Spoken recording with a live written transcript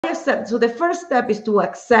accept. So the first step is to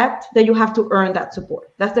accept that you have to earn that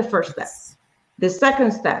support. That's the first step. The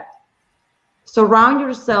second step, surround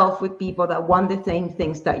yourself with people that want the same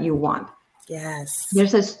things that you want. Yes.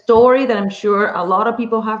 There's a story that I'm sure a lot of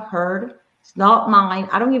people have heard. It's not mine.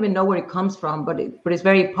 I don't even know where it comes from, but it's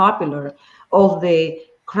very popular, of the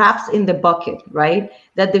crabs in the bucket, right?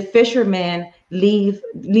 That the fisherman leaves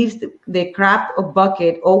the crab or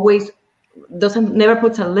bucket, always never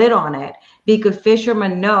puts a lid on it, because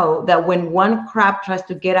fishermen know that when one crab tries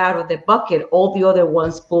to get out of the bucket, all the other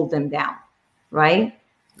ones pull them down, right?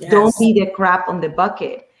 Yes. Don't be the crab on the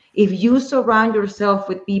bucket. If you surround yourself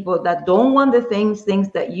with people that don't want the same things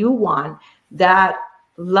that you want, that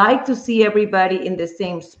like to see everybody in the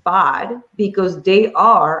same spot because they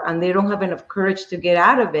are, and they don't have enough courage to get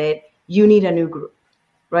out of it, you need a new group,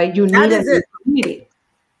 right? You need a new community.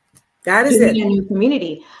 That is it. You need a new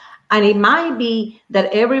community. And it might be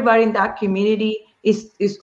that everybody in that community is